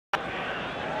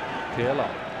Pirlo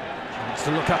tries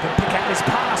to look up and pick out his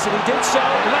pass, and he did so.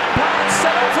 Lampard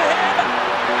set up for him.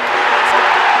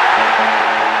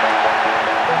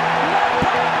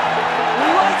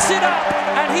 Lampard lights it up,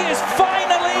 and he has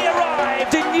finally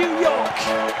arrived in New York.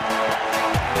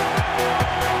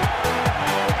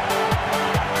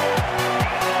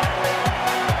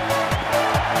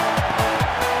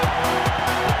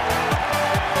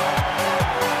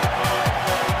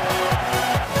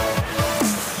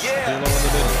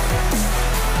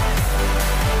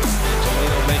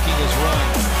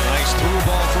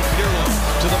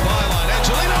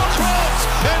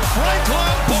 Frank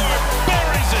Lampard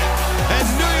buries it, and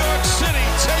New York City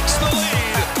takes the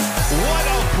lead. What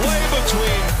a play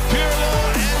between Pirlo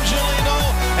and Angelino,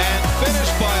 and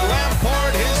finished by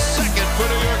Lampard, his second for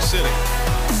New York City.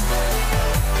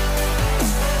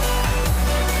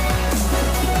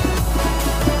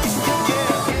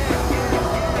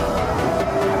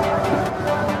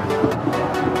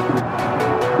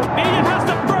 Media has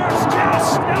the first,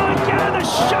 yes! Now again, the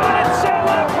shot, it's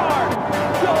Lampard!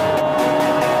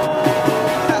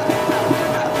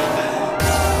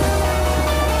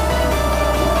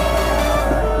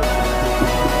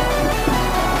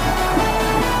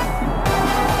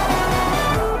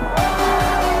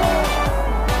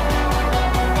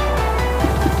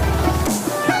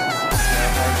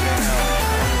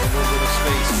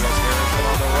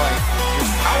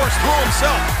 Through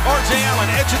himself, R.J. Allen,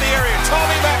 edge of the area,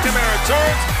 Tommy McNamara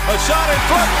turns, a shot in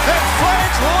front, and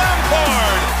Frank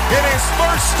Lampard, in his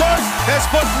first start, has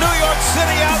put New York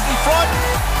City out in front.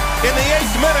 In the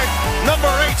 8th minute, number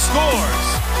 8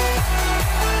 scores.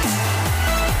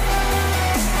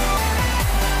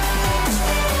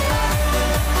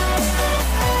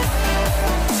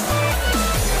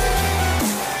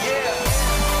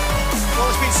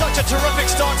 Such a terrific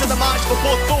start to the match for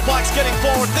both fullbacks getting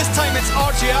forward. This time it's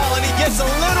R.J. Allen. He gets a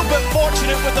little bit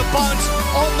fortunate with the bounce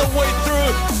on the way through,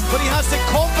 but he has the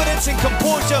confidence and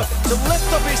composure to lift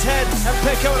up his head and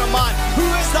pick out a man. Who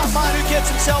is that man who gets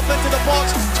himself into the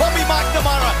box? Tommy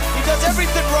McNamara. He does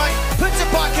everything right, puts it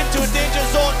back into a danger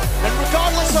zone, and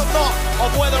regardless of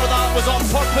whether that was on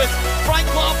purpose, Frank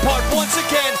Lampard once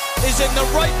again is in the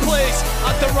right place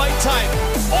at the right time.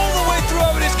 All the way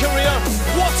throughout his career,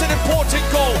 what an important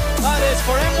goal that is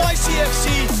for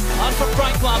NYCFC and for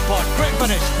Frank Lampard. Great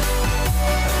finish.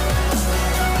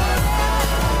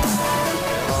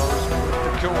 The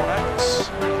corner,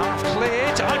 half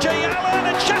cleared, R.J. Allen,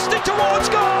 and chested towards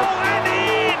goal, and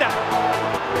in!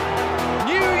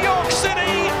 New York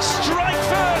City strike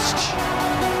first.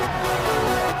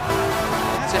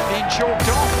 Has it been chalked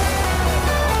off?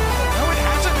 No, it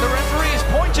hasn't. The referee is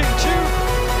pointing to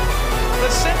the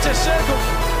centre circle.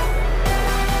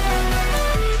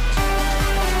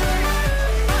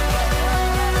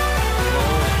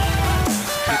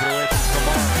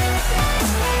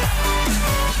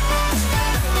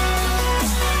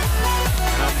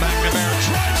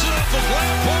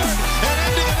 Lampard and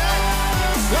into the net.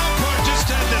 Lampard just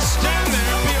had to stand there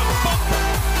and be a bumper.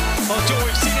 Although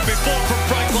we've seen it before from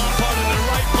Frank Lampard in the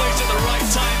right place at the right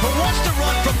time. But watch the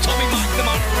run from Tommy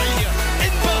McNamara right here.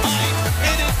 In behind,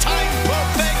 and it timed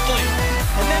perfectly.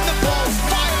 And then the ball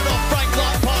fired off Frank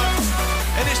Lampard.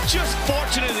 And it's just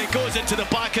fortunate it goes into the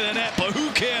back of the net, but who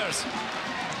cares?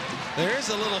 There's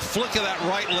a little flick of that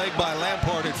right leg by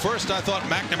Lampard. At first I thought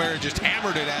McNamara just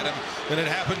hammered it at him, and it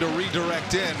happened to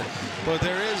redirect in. But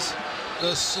there is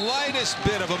the slightest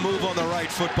bit of a move on the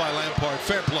right foot by Lampard.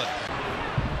 Fair play.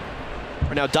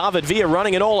 Now David Villa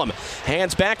running at Olam.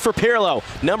 Hands back for Pirlo.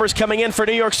 Numbers coming in for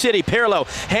New York City. Pirlo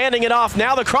handing it off.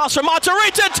 Now the cross from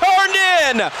Matarrita,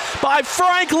 turned in by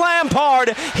Frank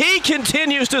Lampard. He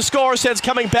continues to score since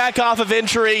coming back off of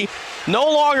injury. No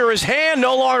longer his hand,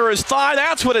 no longer his thigh.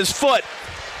 That's with his foot.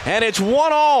 And it's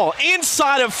 1-1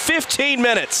 inside of 15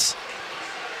 minutes.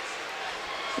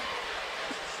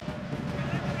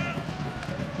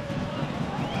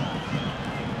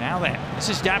 Now then, this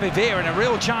is David Villa, and a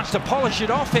real chance to polish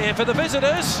it off here for the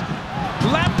visitors.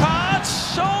 Lampard,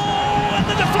 and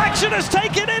the deflection has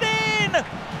taken it in!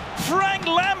 Frank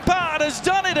Lampard has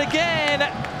done it again.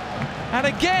 And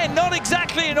again, not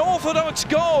exactly an orthodox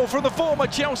goal from the former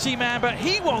Chelsea man, but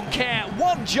he won't care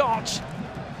one jot.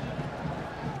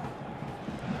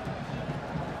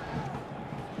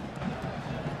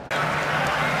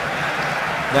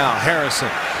 Now Harrison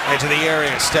into the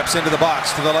area, steps into the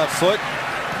box to the left foot.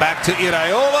 Back to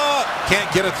Iraola. Can't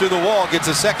get it through the wall. Gets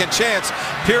a second chance.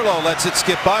 Pirlo lets it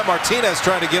skip by. Martinez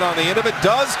trying to get on the end of it.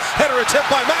 Does. Header attempt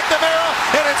by McNamara.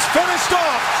 And it's finished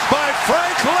off by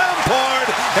Frank Lampard.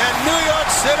 And New York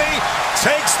City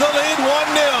takes the lead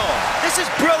 1-0. This is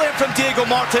brilliant from Diego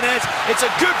Martinez. It's a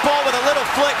good ball with a little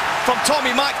flick from Tommy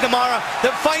McNamara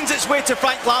that finds its way to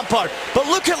Frank Lampard. But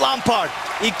look at Lampard.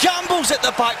 He gambles at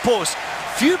the back post.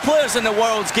 Few players in the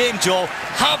world's game, Joe,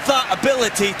 have that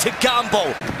ability to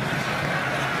gamble.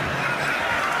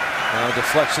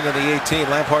 Deflection in the 18.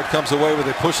 Lampard comes away with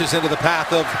it, pushes into the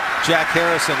path of Jack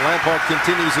Harrison. Lampard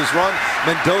continues his run.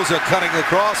 Mendoza cutting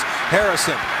across.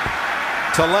 Harrison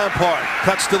to Lampard.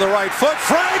 Cuts to the right foot.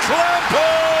 Frank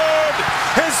Lampard!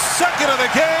 His second of the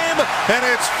game, and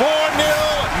it's 4-0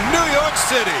 New York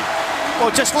City. Oh,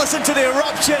 just listen to the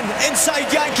eruption inside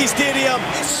Yankee Stadium.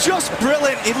 It's just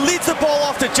brilliant. He leads the ball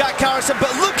off to Jack Harrison, but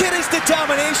look at his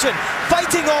determination,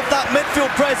 fighting off that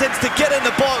midfield presence to get in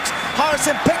the box.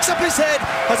 Harrison picks up his head,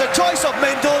 has a choice of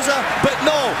Mendoza, but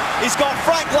no, he's got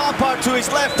Frank Lampard to his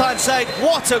left-hand side.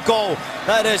 What a goal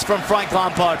that is from Frank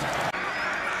Lampard.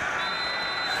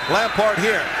 Lampard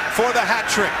here for the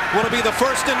hat-trick. Will it be the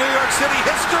first in New York City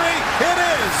history? It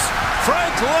is!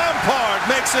 Frank Lampard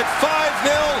makes it 5-0,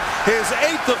 his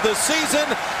 8th of the season,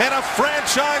 and a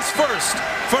franchise first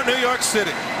for New York City.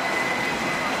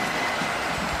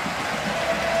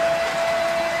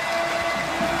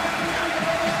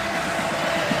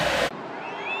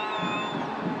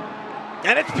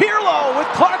 And it's Pirlo with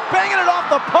Clark banging it off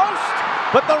the post,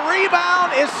 but the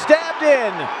rebound is stabbed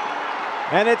in.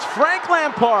 And it's Frank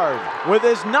Lampard with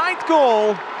his 9th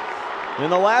goal in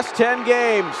the last 10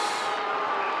 games.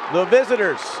 The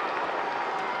visitors,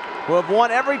 who have won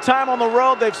every time on the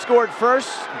road they've scored first,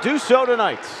 do so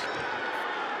tonight.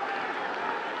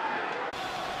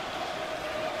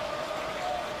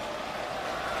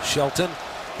 Shelton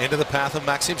into the path of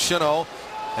Maxime Chanot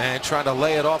and trying to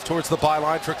lay it off towards the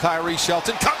byline for Kyrie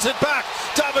Shelton. Cuts it back.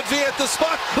 David Villa at the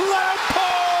spot.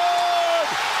 Lampard!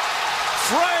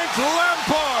 Frank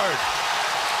Lampard!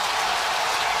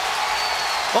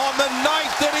 On the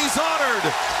night that he's honored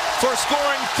for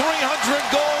scoring 300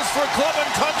 goals for club and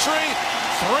country,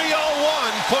 3-0-1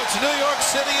 puts New York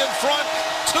City in front,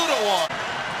 2-1.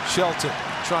 Shelton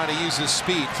trying to use his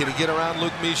speed. Can he get around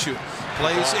Luke Michu?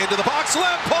 Plays into the box.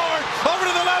 Lampard over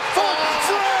to the left foot.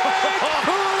 Frank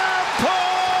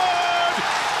Lampard!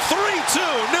 3-2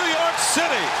 New York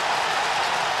City.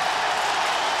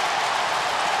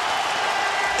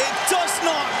 It does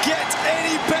not get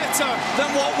any better than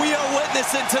what we are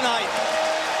witnessing tonight.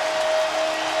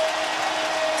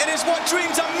 It is what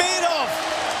dreams are made of.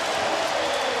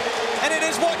 And it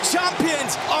is what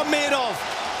champions are made of.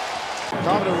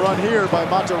 Dominant run here by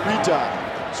Monterrita.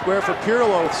 Square for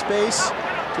Pirlo with space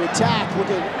to attack. Look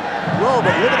at Rowe,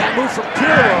 but look at that move from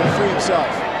Pirlo to free himself.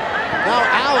 Now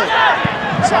Allen,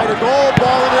 side of goal,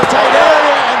 ball into the tight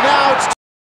area, and now it's